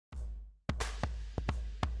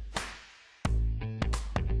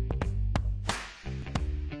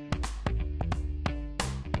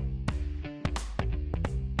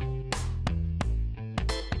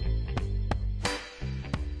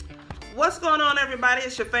What's going on, everybody?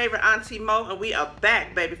 It's your favorite Auntie Mo, and we are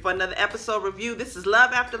back, baby, for another episode review. This is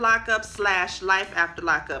Love After Lockup / Life After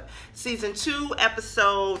Lockup, Season 2,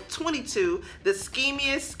 Episode 22, the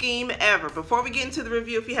schemiest scheme ever. Before we get into the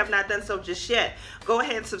review, if you have not done so just yet, go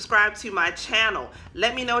ahead and subscribe to my channel.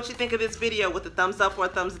 Let me know what you think of this video with a thumbs up or a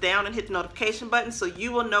thumbs down, and hit the notification button so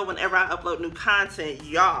you will know whenever I upload new content,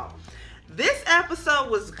 y'all. This episode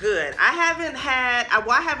was good. I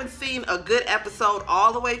haven't seen a good episode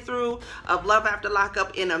all the way through of Love After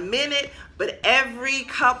Lockup in a minute, but every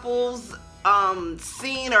couple's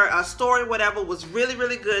scene or a story, whatever, was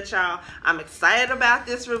really good, y'all. I'm excited about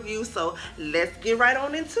this review, so let's get right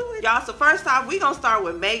on into it, y'all. So first off, we're gonna start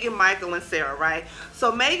with Megan, Michael, and Sarah, right?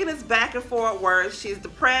 So Megan is back and forth words. She's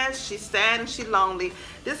depressed, she's sad, and she's lonely.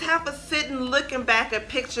 This heifer sitting looking back at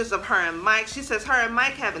pictures of her and Mike. She says her and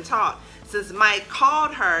Mike haven't talked since Mike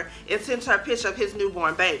called her and sent her a picture of his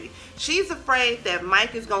newborn baby. She's afraid that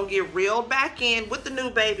Mike is going to get reeled back in with the new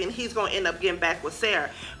baby and he's going to end up getting back with Sarah.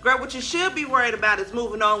 Girl, what you should be worried about is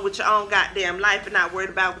moving on with your own goddamn life and not worried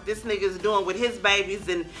about what this nigga is doing with his babies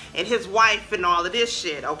and his wife and all of this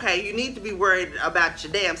shit, okay? You need to be worried about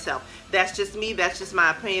your damn self. That's just me, that's just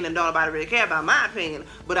my opinion, and don't nobody really care about my opinion,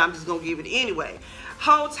 but I'm just going to give it anyway.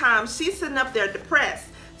 Whole time, she's sitting up there depressed.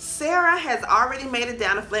 Sarah has already made it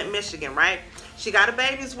down to Flint, Michigan, right? She got her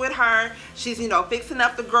babies with her. She's, you know, fixing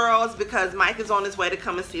up the girls because Mike is on his way to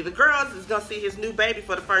come and see the girls. He's going to see his new baby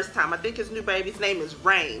for the first time. I think his new baby's name is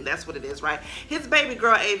Rain. That's what it is, right? His baby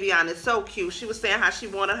girl, Avion, is so cute. She was saying how she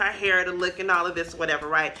wanted her hair to look and all of this, whatever,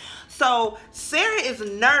 right? So Sarah is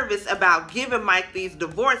nervous about giving Mike these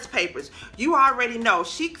divorce papers. You already know.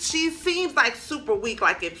 She seems like super weak.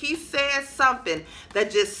 Like if he says something that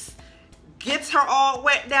just gets her all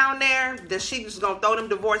wet down there, then she's just gonna throw them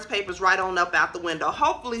divorce papers right on up out the window.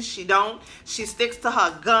 Hopefully she don't. She sticks to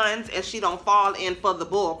her guns and she don't fall in for the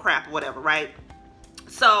bull crap or whatever, right?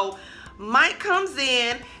 So Mike comes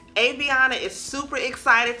in. Aviana is super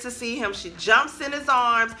excited to see him. She jumps in his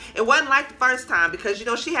arms. It wasn't like the first time because, you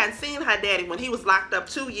know, she hadn't seen her daddy when he was locked up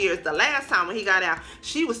 2 years. The last time when he got out,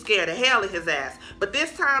 she was scared of hell of his ass. But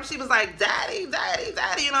this time she was like, daddy, daddy,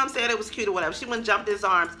 daddy. You know what I'm saying? It was cute or whatever. She went and jumped in his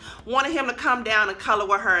arms, wanted him to come down and color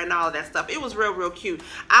with her and all of that stuff. It was real cute.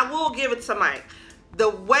 I will give it to Mike. The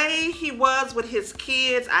way he was with his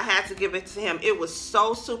kids, I had to give it to him. It was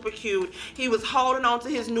so super cute. He was holding on to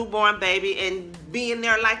his newborn baby and being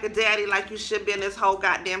there like a daddy, like you should be in this whole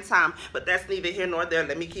goddamn time. But that's neither here nor there.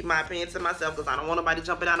 Let me keep my opinion to myself because I don't want nobody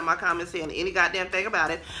jumping out of my comments saying any goddamn thing about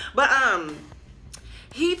it. But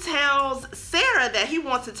he tells Sarah that he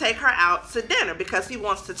wants to take her out to dinner because he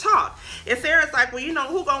wants to talk. And Sarah's like, well, you know,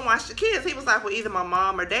 who gonna watch the kids? He was like, well, either my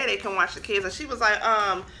mom or daddy can watch the kids. And she was like,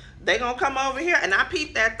 they gonna come over here. And I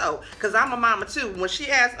peeped that though, because I'm a mama too. When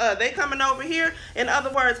she asked, they coming over here? In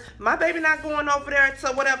other words, my baby not going over there to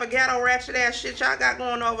whatever ghetto ratchet ass shit y'all got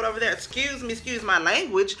going over there. Excuse me, excuse my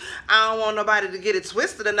language. I don't want nobody to get it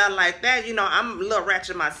twisted or nothing like that. You know, I'm a little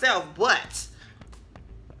ratchet myself, but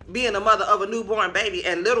being a mother of a newborn baby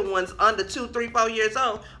and little ones under 2, 3, 4 years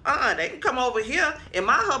old, they can come over here in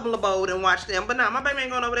my humble abode and watch them. But nah, my baby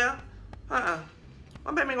ain't going over there.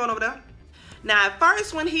 My baby ain't going over there. Now, at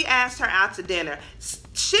first, when he asked her out to dinner,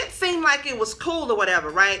 shit seemed like it was cool or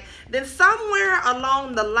whatever, right? Then somewhere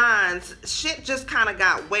along the lines, shit just kind of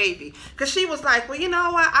got wavy. Because she was like, well, you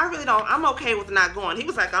know what? I really don't. I'm okay with not going. He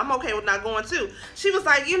was like, I'm okay with not going too. She was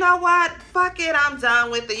like, you know what? Fuck it. I'm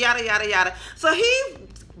done with it. Yada, yada, yada. So he,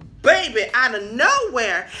 baby, out of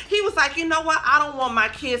nowhere, he was like, you know what? I don't want my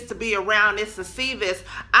kids to be around this and see this.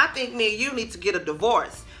 I think me and you need to get a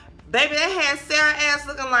divorce. Baby, that had Sarah ass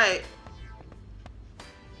looking like,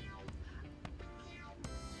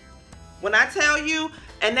 when I tell you,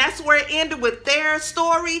 and that's where it ended with their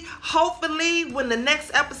story. Hopefully, when the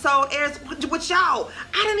next episode airs with y'all,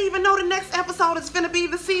 I didn't even know the next episode is finna be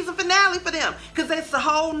the season finale for them. Because it's a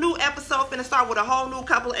whole new episode finna start with a whole new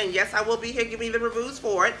couple. And yes, I will be here giving you the reviews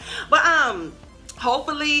for it. But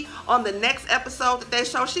hopefully, on the next episode that they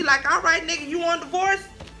show, she like, all right, nigga, you want divorce?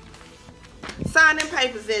 Sign them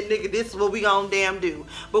papers in, nigga. This is what we gonna damn do.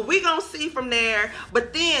 But we gonna see from there.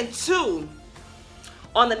 But then, too,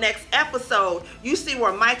 on the next episode, you see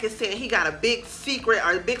where Mike is saying he got a big secret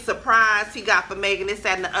or a big surprise he got for Megan, this,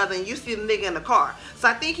 that, and the other, and you see the nigga in the car. So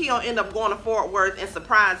I think he gonna end up going to Fort Worth and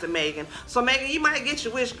surprising Megan. So Megan, you might get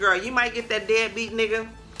your wish, girl. You might get that deadbeat nigga,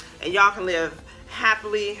 and y'all can live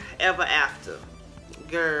happily ever after.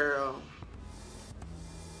 Girl.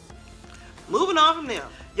 Moving on from them.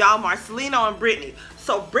 Y'all, Marcelino and Brittany.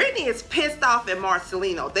 So Brittany is pissed off at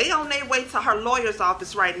Marcelino. They on their way to her lawyer's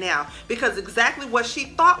office right now because exactly what she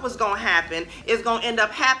thought was going to happen is going to end up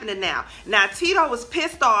happening now. Now Tito was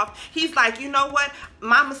pissed off. He's like, you know what?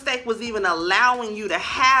 My mistake was even allowing you to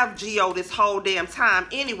have Gio this whole damn time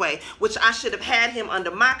anyway, which I should have had him under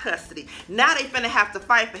my custody. Now they finna have to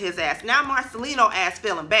fight for his ass. Now Marcelino ass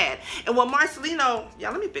feeling bad. And when Marcelino,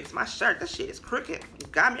 y'all, let me fix my shirt. That shit is crooked. You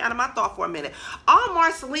got me out of my thought for a minute. All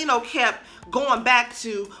Marcelino kept going back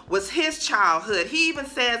to was his childhood. He even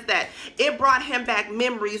says that it brought him back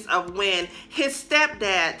memories of when his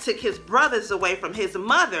stepdad took his brothers away from his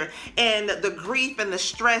mother and the grief and the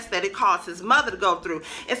stress that it caused his mother to go through.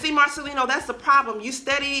 And see, Marcelino, that's the problem. You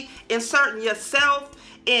steady inserting yourself,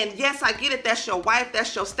 and yes, I get it, that's your wife,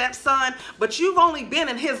 that's your stepson, but you've only been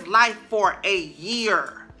in his life for a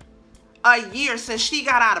year since she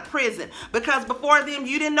got out of prison, because before then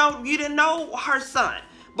you didn't know her son.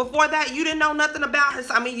 Before that, you didn't know nothing about her.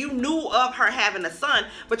 I mean, you knew of her having a son,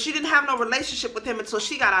 but you didn't have no relationship with him until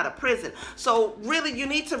she got out of prison. So really, you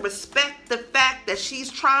need to respect the fact that she's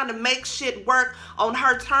trying to make shit work on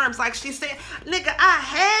her terms. Like she said, nigga, I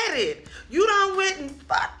had it. You done went and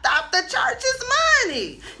fucked up the church's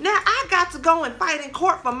money. Now I got to go and fight in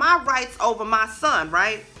court for my rights over my son,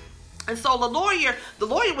 right? And so the lawyer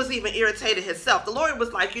was even irritated himself. The lawyer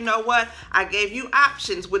was like, you know what? I gave you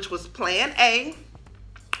options, which was plan A.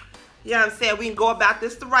 You know what I'm saying? We can go about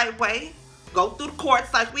this the right way. Go through the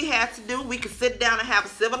courts like we had to do. We could sit down and have a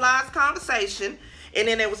civilized conversation. And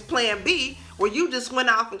then there was plan B, where you just went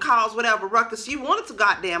off and caused whatever ruckus you wanted to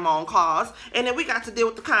goddamn on cause. And then we got to deal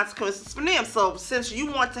with the consequences for them. So since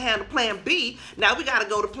you want to handle plan B, now we got to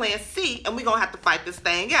go to plan C, and we're going to have to fight this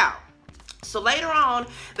thing out. So later on,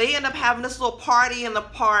 they end up having this little party in the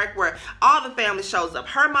park where all the family shows up.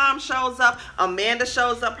 Her mom shows up. Amanda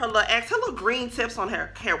shows up. Her little ex. Her little green tips on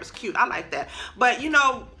her hair was cute. I like that. But, you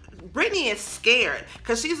know, Brittany is scared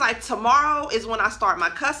because she's like, tomorrow is when I start my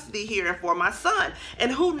custody hearing for my son.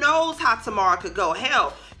 And who knows how tomorrow could go.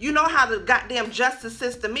 Hell, you know how the goddamn justice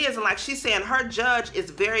system is. And like she's saying, her judge is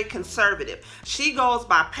very conservative. She goes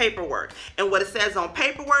by paperwork. And what it says on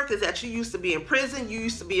paperwork is that you used to be in prison, you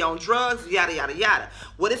used to be on drugs, yada, yada, yada.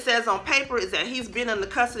 What it says on paper is that he's been in the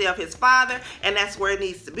custody of his father, and that's where it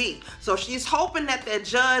needs to be. So she's hoping that that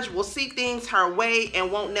judge will see things her way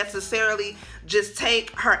and won't necessarily just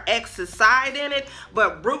take her ex's side in it.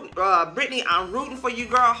 But Brittany, I'm rooting for you,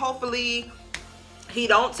 girl. Hopefully he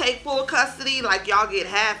don't take full custody, like y'all get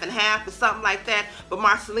half and half or something like that. But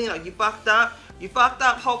Marcelino, you fucked up. You fucked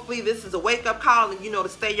up. Hopefully this is a wake-up call and you know to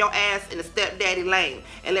stay your ass in the stepdaddy lane.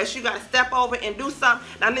 Unless you got to step over and do something.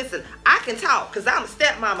 Now listen, I can talk because I'm a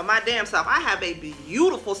stepmama my damn self. I have a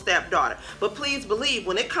beautiful stepdaughter. But please believe,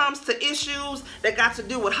 when it comes to issues that got to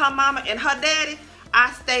do with her mama and her daddy,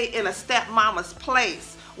 I stay in a stepmama's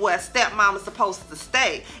place where a stepmama's supposed to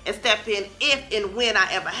stay and step in if and when I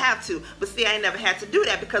ever have to. But see, I ain't never had to do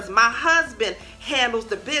that because my husband handles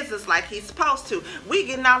the business like he's supposed to. We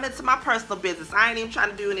getting all into my personal business. I ain't even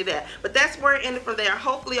trying to do any of that. But that's where it ended from there.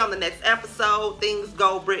 Hopefully on the next episode, things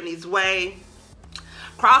go Brittany's way.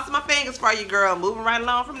 Crossing my fingers for you, girl. Moving right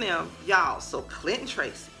along from them. Y'all, so Clint and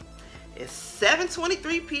Tracy, it's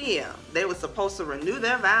 7:23 p.m. They were supposed to renew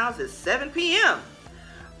their vows at 7 p.m.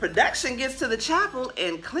 Production gets to the chapel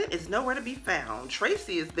and Clint is nowhere to be found.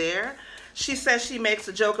 Tracy is there. She says she makes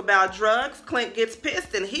a joke about drugs. Clint gets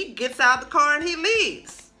pissed and he gets out of the car and he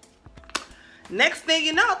leaves. Next thing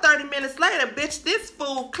you know, 30 minutes later, bitch, this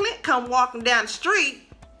fool Clint come walking down the street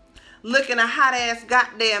looking a hot ass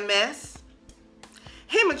goddamn mess.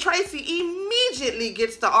 Him and Tracy immediately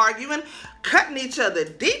gets to arguing, cutting each other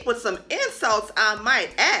deep with some insults, I might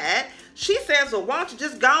add. She says, well, why don't you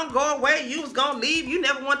just go away? You was going to leave. You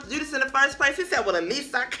never wanted to do this in the first place. He said, well, at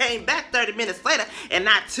least I came back 30 minutes later and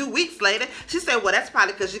not 2 weeks later. She said, well, that's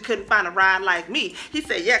probably because you couldn't find a ride like me. He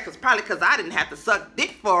said, yeah, probably because I didn't have to suck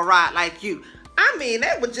dick for a ride like you. I mean,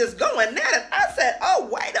 they were just going at it. I said, oh,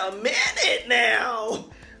 wait a minute now.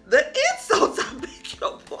 The insults, I beg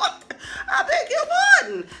your pardon. I beg your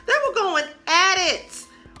pardon. They were going at it.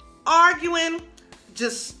 Arguing,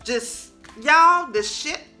 y'all, this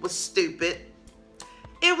shit was stupid.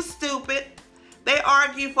 It was stupid. They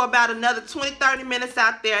argued for about another 20-30 minutes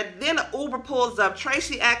out there. Then the Uber pulls up.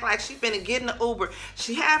 Tracy act like she finna get in the Uber.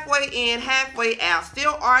 She halfway in, halfway out,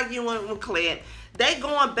 still arguing with Clint. They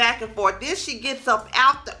going back and forth. Then she gets up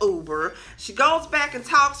out the Uber. She goes back and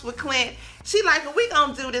talks with Clint. She like, are we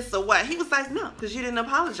gonna do this or what? He was like, no, because you didn't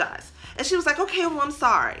apologize. And she was like, okay, well, I'm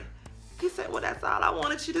sorry. He said, well, that's all I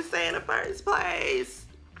wanted you to say in the first place.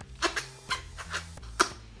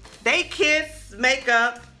 They kiss, make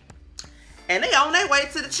up, and they on their way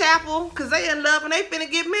to the chapel because they in love and they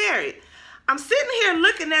finna get married. I'm sitting here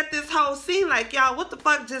looking at this whole scene like, y'all, what the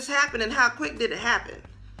fuck just happened and how quick did it happen?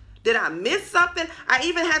 Did I miss something? I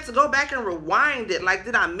even had to go back and rewind it. Like,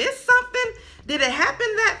 did I miss something? Did it happen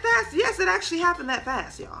that fast? Yes, it actually happened that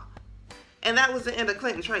fast, y'all. And that was the end of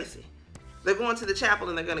Clint and Tracy. They're going to the chapel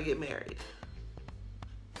and they're going to get married.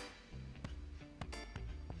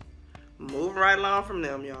 Moving right along from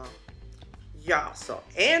them, y'all. Y'all, so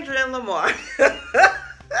Andrea and Lamar.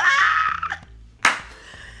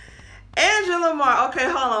 Andrea Lamar. Okay,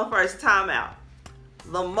 hold on first. Time out.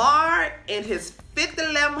 Lamar in his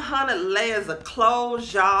 5,100 layers of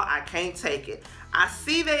clothes, y'all. I can't take it. I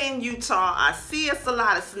see they in Utah. I see it's a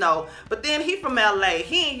lot of snow. But then he from LA.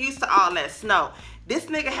 He ain't used to all that snow. This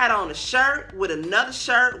nigga had on a shirt with another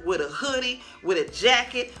shirt, with a hoodie, with a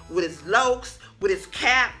jacket, with his lokes, with his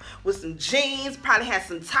cap, with some jeans, probably had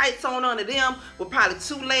some tights on under them, with probably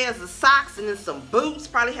 2 layers of socks and then some boots,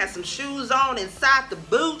 probably had some shoes on inside the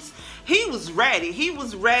boots. He was ready. He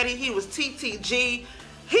was ready. He was TTG.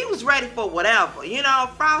 He was ready for whatever. You know,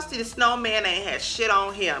 Frosty the Snowman ain't had shit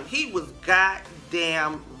on him. He was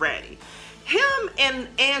goddamn ready. Him and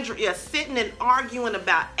Andrea sitting and arguing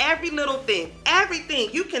about every little thing. Everything.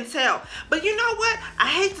 You can tell. But you know what? I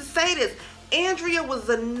hate to say this. Andrea was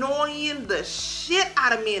annoying the shit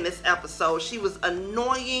out of me in this episode. She was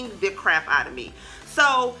annoying the crap out of me.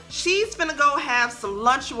 So she's finna go have some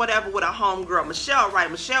lunch or whatever with her homegirl, Michelle,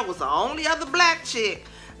 right? Michelle was the only other black chick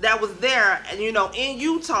that was there, and you know, in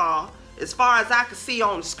Utah, as far as I could see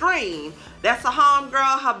on the screen. That's a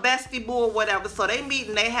homegirl, her bestie boo or whatever. So they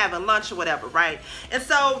meeting, they having lunch or whatever, right? And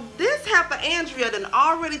so this heifer Andrea then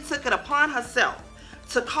already took it upon herself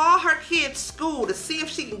to call her kids' school to see if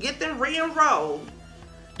she can get them re-enrolled,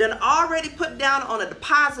 then already put down on a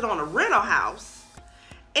deposit on a rental house,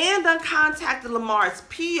 and then contacted Lamar's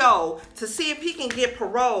PO to see if he can get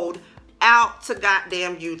paroled out to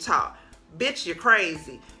goddamn Utah. Bitch, you're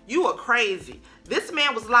crazy. You are crazy. This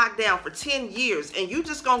man was locked down for 10 years and you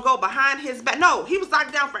just gonna go behind his back. No, he was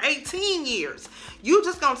locked down for 18 years. You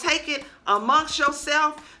just gonna take it amongst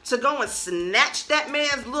yourself to go and snatch that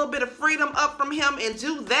man's little bit of freedom up from him and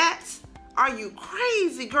do that? Are you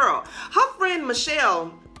crazy, girl? Her friend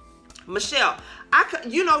Michelle,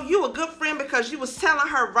 you know, you a good friend because you was telling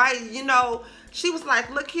her, right, you know, she was like,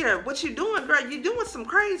 look here, what you doing, girl? You doing some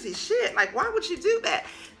crazy shit. Like, why would you do that?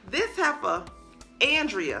 This heifer,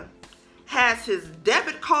 Andrea, has his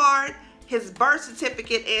debit card, his birth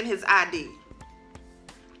certificate, and his ID.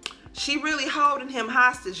 She really holding him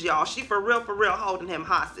hostage, y'all. She for real holding him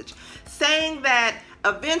hostage. Saying that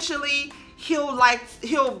eventually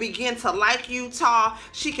he'll begin to like Utah.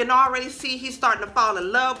 She can already see he's starting to fall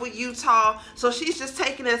in love with Utah. So she's just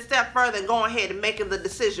taking it a step further and going ahead and making the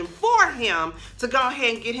decision for him to go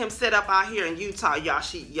ahead and get him set up out here in Utah,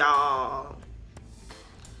 y'all.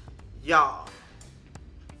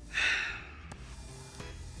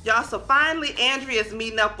 Y'all, so finally Andrea's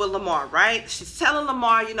meeting up with Lamar, right? She's telling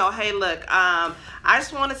Lamar, you know, hey, look, I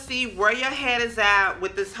just want to see where your head is at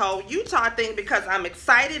with this whole Utah thing because I'm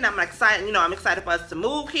excited. You know, I'm excited for us to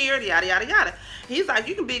move here, yada, yada, yada. He's like,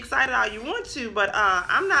 you can be excited all you want to, but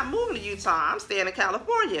I'm not moving to Utah. I'm staying in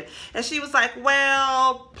California. And she was like,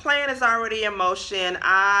 well, plan is already in motion.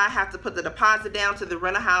 I have to put the deposit down to the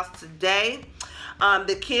rental house today.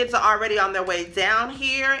 The kids are already on their way down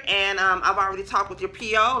here, and I've already talked with your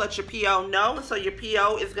PO. Let your PO know, and so your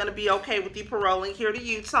PO is going to be okay with you paroling here to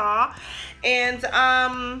Utah. And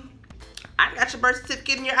I got your birth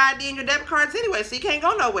certificate and your ID and your debit cards anyway, so you can't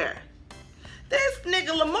go nowhere. This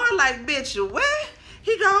nigga Lamar like, bitch, what?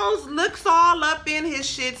 He goes, looks all up in his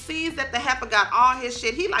shit, sees that the heifer got all his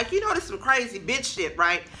shit. He like, you know, this some crazy bitch shit,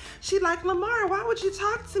 right? She like, Lamar, why would you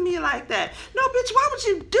talk to me like that? No, bitch, why would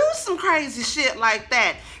you do some crazy shit like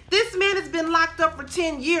that? This man has been locked up for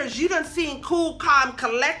 10 years. You done seen cool, calm,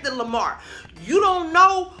 collected Lamar. You don't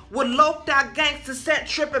know what loped out gangster set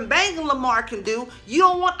tripping banging Lamar can do.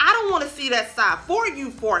 I don't want to see that side for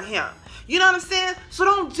him. You know what I'm saying? So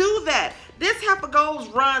don't do that. This heifer goes,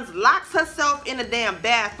 runs, locks herself in a damn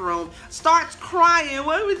bathroom, starts crying.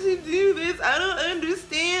 Why would you do this? I don't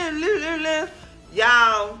understand.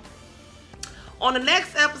 Y'all, on the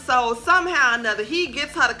next episode, somehow or another, he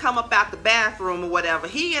gets her to come up out the bathroom or whatever.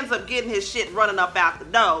 He ends up getting his shit running up out the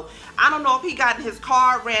door. I don't know if he got in his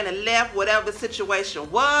car, ran and left, whatever the situation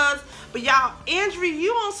was. But y'all, Andrea,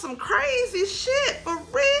 you on some crazy shit, for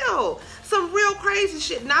real. Some real crazy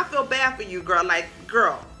shit. And I feel bad for you, girl. Like,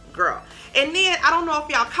 girl. And then, I don't know if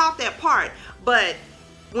y'all caught that part, but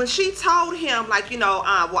when she told him, like, you know,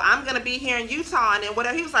 well, I'm going to be here in Utah, and then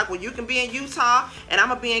whatever, he was like, well, you can be in Utah, and I'm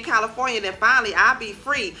going to be in California, and then finally I'll be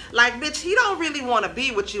free. Like, bitch, he don't really want to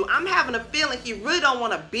be with you. I'm having a feeling he really don't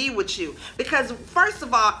want to be with you. Because, first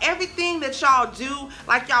of all, everything that y'all do,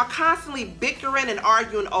 like, y'all constantly bickering and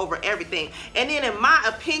arguing over everything. And then, in my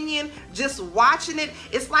opinion, just watching it,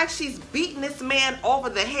 it's like she's beating this man over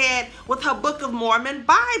the head with her Book of Mormon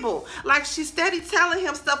Bible. Like, she's steady telling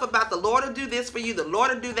him stuff about the Lord will do this for you, the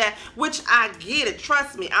Lord will do that, which I get it.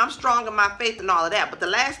 Trust me, I'm strong in my faith and all of that. But the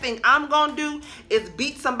last thing I'm gonna do is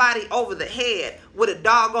beat somebody over the head with a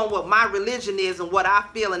doggone what my religion is and what I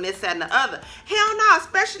feel and this, that, and the other. Hell no,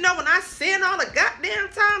 especially when I sin all the goddamn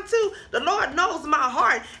time too. The Lord knows my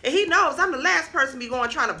heart, and he knows I'm the last person be going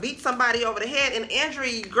trying to beat somebody over the head. And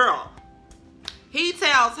Andrea, girl, he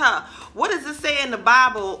tells her, what does it say in the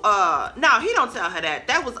Bible? No, he don't tell her that.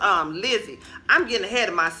 That was Lizzie. I'm getting ahead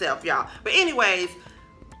of myself, y'all. But anyways,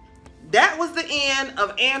 that was the end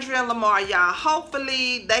of Andrea and Lamar, y'all.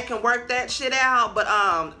 Hopefully they can work that shit out, but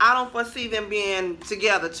I don't foresee them being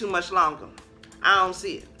together too much longer. I don't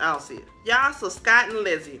see it. I don't see it. Y'all, so Scott and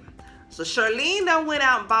Lizzie. So Charlene done went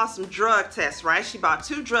out and bought some drug tests, right? She bought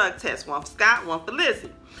 2 drug tests, one for Scott, one for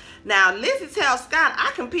Lizzie. Now, Lizzie tells Scott,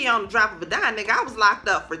 I can pee on the drop of a dime, nigga. I was locked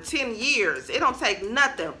up for 10 years. It don't take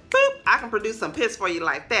nothing. Boop, I can produce some piss for you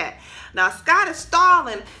like that. Now, Scott is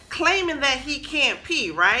stalling, claiming that he can't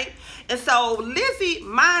pee, right? And so, Lizzie,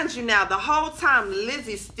 mind you now, the whole time,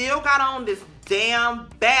 Lizzie still got on this damn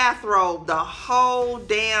bathrobe the whole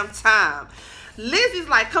damn time. Lizzie's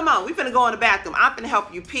like, come on, we finna go in the bathroom. I'm finna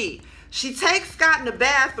help you pee. She takes Scott in the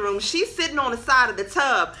bathroom. She's sitting on the side of the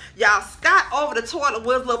tub. Y'all, Scott over the toilet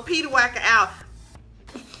with a little pee whacker out,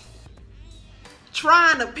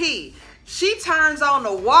 trying to pee. She turns on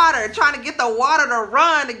the water, trying to get the water to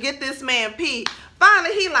run to get this man pee.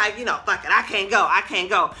 Finally, he like, you know, fuck it, I can't go, I can't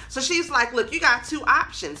go. So she's like, look, you got 2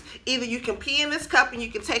 options. Either you can pee in this cup and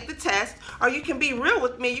you can take the test, or you can be real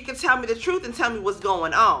with me. You can tell me the truth and tell me what's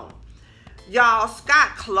going on. Y'all,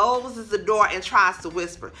 Scott closes the door and tries to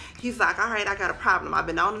whisper. He's like, all right, I got a problem. I've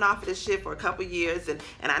been on and off of this shit for a couple years, and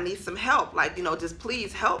I need some help. Like, you know, just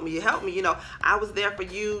please help me. Help me. You know, I was there for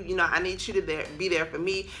you. You know, I need you to be there for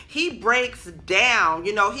me. He breaks down.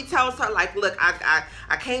 You know, he tells her, like, look, I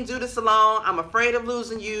can't do this alone. I'm afraid of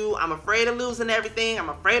losing you. I'm afraid of losing everything. I'm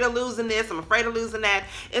afraid of losing this. I'm afraid of losing that.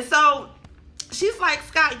 And so she's like,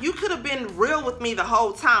 Scott, you could have been real with me the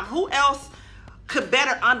whole time. Who else could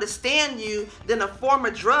better understand you than a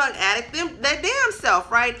former drug addict, their damn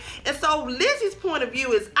self, right? And so Lizzie's point of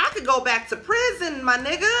view is, I could go back to prison, my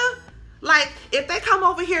nigga. Like, if they come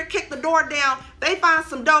over here, kick the door down, they find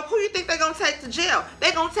some dope, who you think they're gonna take to jail?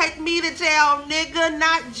 They gonna take me to jail, nigga,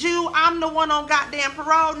 not you. I'm the one on goddamn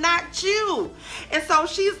parole, not you. And so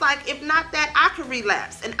she's like, if not that, I could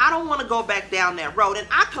relapse, and I don't want to go back down that road. And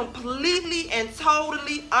I completely and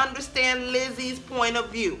totally understand Lizzie's point of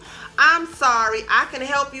view. I'm sorry, I can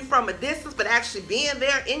help you from a distance, but actually being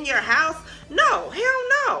there in your house, no,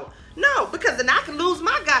 hell no. No, because then I can lose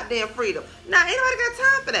my goddamn freedom. Now, ain't nobody got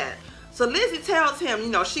time for that. So Lizzie tells him, you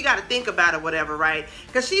know, she got to think about it, whatever, right?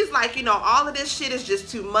 Because she's like, you know, all of this shit is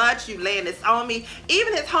just too much. You laying this on me.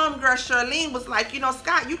 Even his homegirl, Charlene, was like, you know,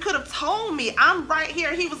 Scott, you could have told me. I'm right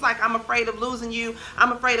here. He was like, I'm afraid of losing you.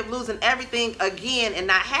 I'm afraid of losing everything again and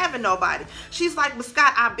not having nobody. She's like, but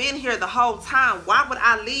Scott, I've been here the whole time. Why would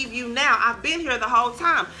I leave you now? I've been here the whole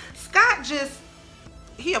time. Scott just,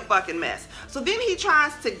 he a fucking mess. So then he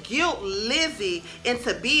tries to guilt Lizzie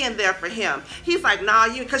into being there for him. He's like, nah,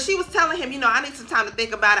 you, because she was telling him, you know, I need some time to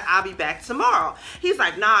think about it. I'll be back tomorrow. He's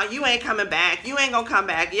like, nah, you ain't coming back. You ain't gonna come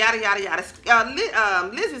back. Yada, yada,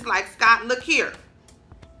 yada. Lizzie's like, Scott, look here.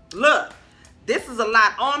 Look, this is a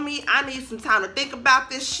lot on me. I need some time to think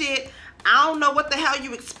about this shit. I don't know what the hell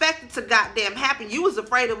you expected to goddamn happen. You was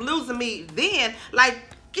afraid of losing me then. Like,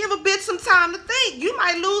 give a bitch some time to think. You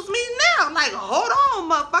might lose me now. Like, hold on,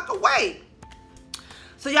 motherfucker, wait.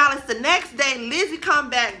 So y'all, it's the next day. Lizzie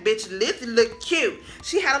come back, bitch. Lizzie look cute.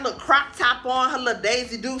 She had a little crop top on, her little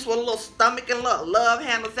Daisy Dukes with a little stomach and little love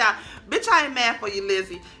handles out. Bitch, I ain't mad for you,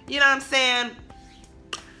 Lizzie. You know what I'm saying?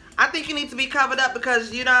 I think you need to be covered up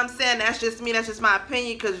because, you know what I'm saying, that's just me. That's just my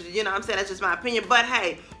opinion because, you know what I'm saying, that's just my opinion. But,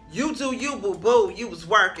 hey, you do you, boo-boo. You was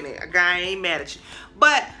working it. I ain't mad at you.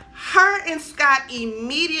 But her and Scott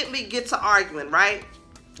immediately get to arguing, right?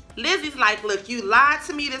 Lizzie's like, look, you lied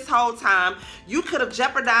to me this whole time. You could have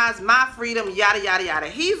jeopardized my freedom, yada, yada, yada.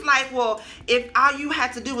 He's like, well, if all you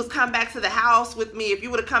had to do was come back to the house with me, if you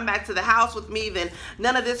would have come back to the house with me, then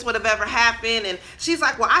none of this would have ever happened. And she's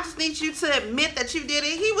like, well, I just need you to admit that you did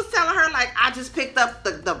it. He was telling her, like, I just picked up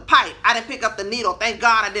the pipe. I didn't pick up the needle. Thank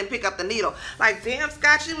God I didn't pick up the needle. Like, damn,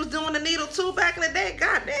 Scott, you was doing the needle too back in the day.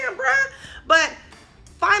 God damn, bruh. But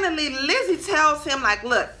finally, Lizzie tells him, like,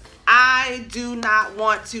 look, I do not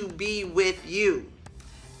want to be with you.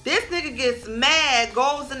 This nigga gets mad,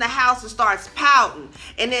 goes in the house and starts pouting.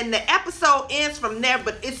 And then the episode ends from there.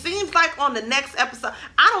 But it seems like on the next episode,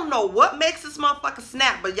 I don't know what makes this motherfucker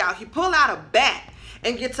snap. But y'all, he pull out a bat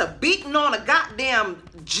and gets a beating on a goddamn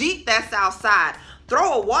Jeep that's outside.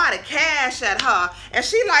 Throw a wad of cash at her. And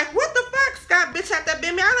she like, what the fuck, Scott? Bitch, had that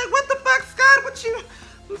been me? I'm like, what the fuck, Scott? What you...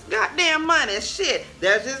 goddamn money, shit.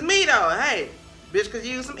 That's just me though. Hey, bitch could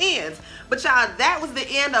use some ends. But y'all, that was the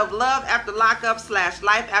end of Love After Lockup /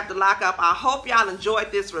 Life After Lockup. I hope y'all enjoyed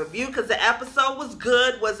this review because the episode was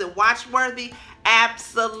good. Was it watch worthy?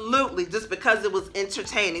 Absolutely. Just because it was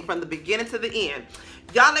entertaining from the beginning to the end.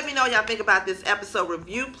 Y'all let me know what y'all think about this episode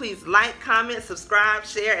review. Please like, comment, subscribe,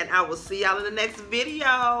 share, and I will see y'all in the next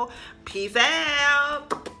video. Peace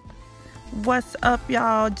out. What's up,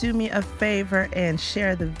 y'all? Do me a favor and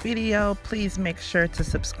share the video. Please make sure to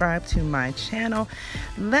subscribe to my channel.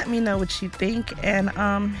 Let me know what you think and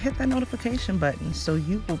hit that notification button so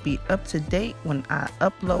you will be up to date when I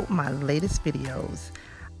upload my latest videos.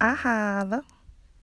 I holla.